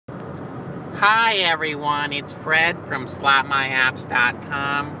Hi everyone, it's Fred from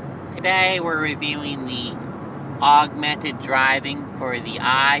slapmyapps.com. Today we're reviewing the augmented driving for the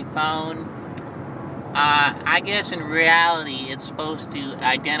iPhone. I guess in reality it's supposed to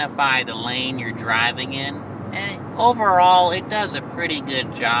identify the lane you're driving in. And overall it does a pretty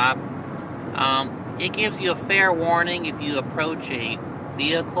good job. It gives you a fair warning if you approach a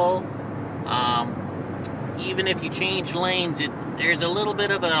vehicle. Even if you change lanes, there's a little bit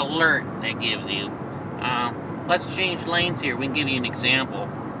of an alert that gives you. Let's change lanes here. We can give you an example.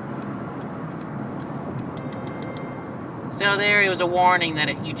 So there was a warning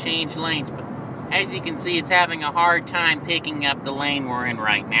that you changed lanes, but as you can see, it's having a hard time picking up the lane we're in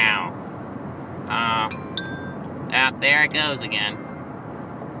right now. There it goes again.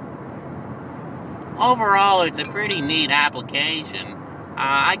 Overall, it's a pretty neat application.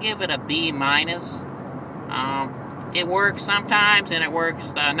 I give it a B-. It works sometimes, and it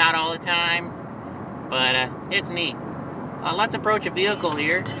works not all the time, but it's neat. Let's approach a vehicle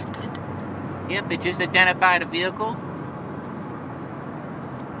here. Yep, it just identified a vehicle.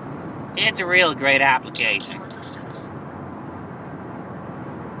 It's a real great application.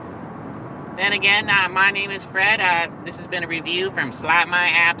 Then again, my name is Fred. This has been a review from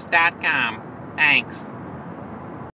slapmyapps.com. Thanks.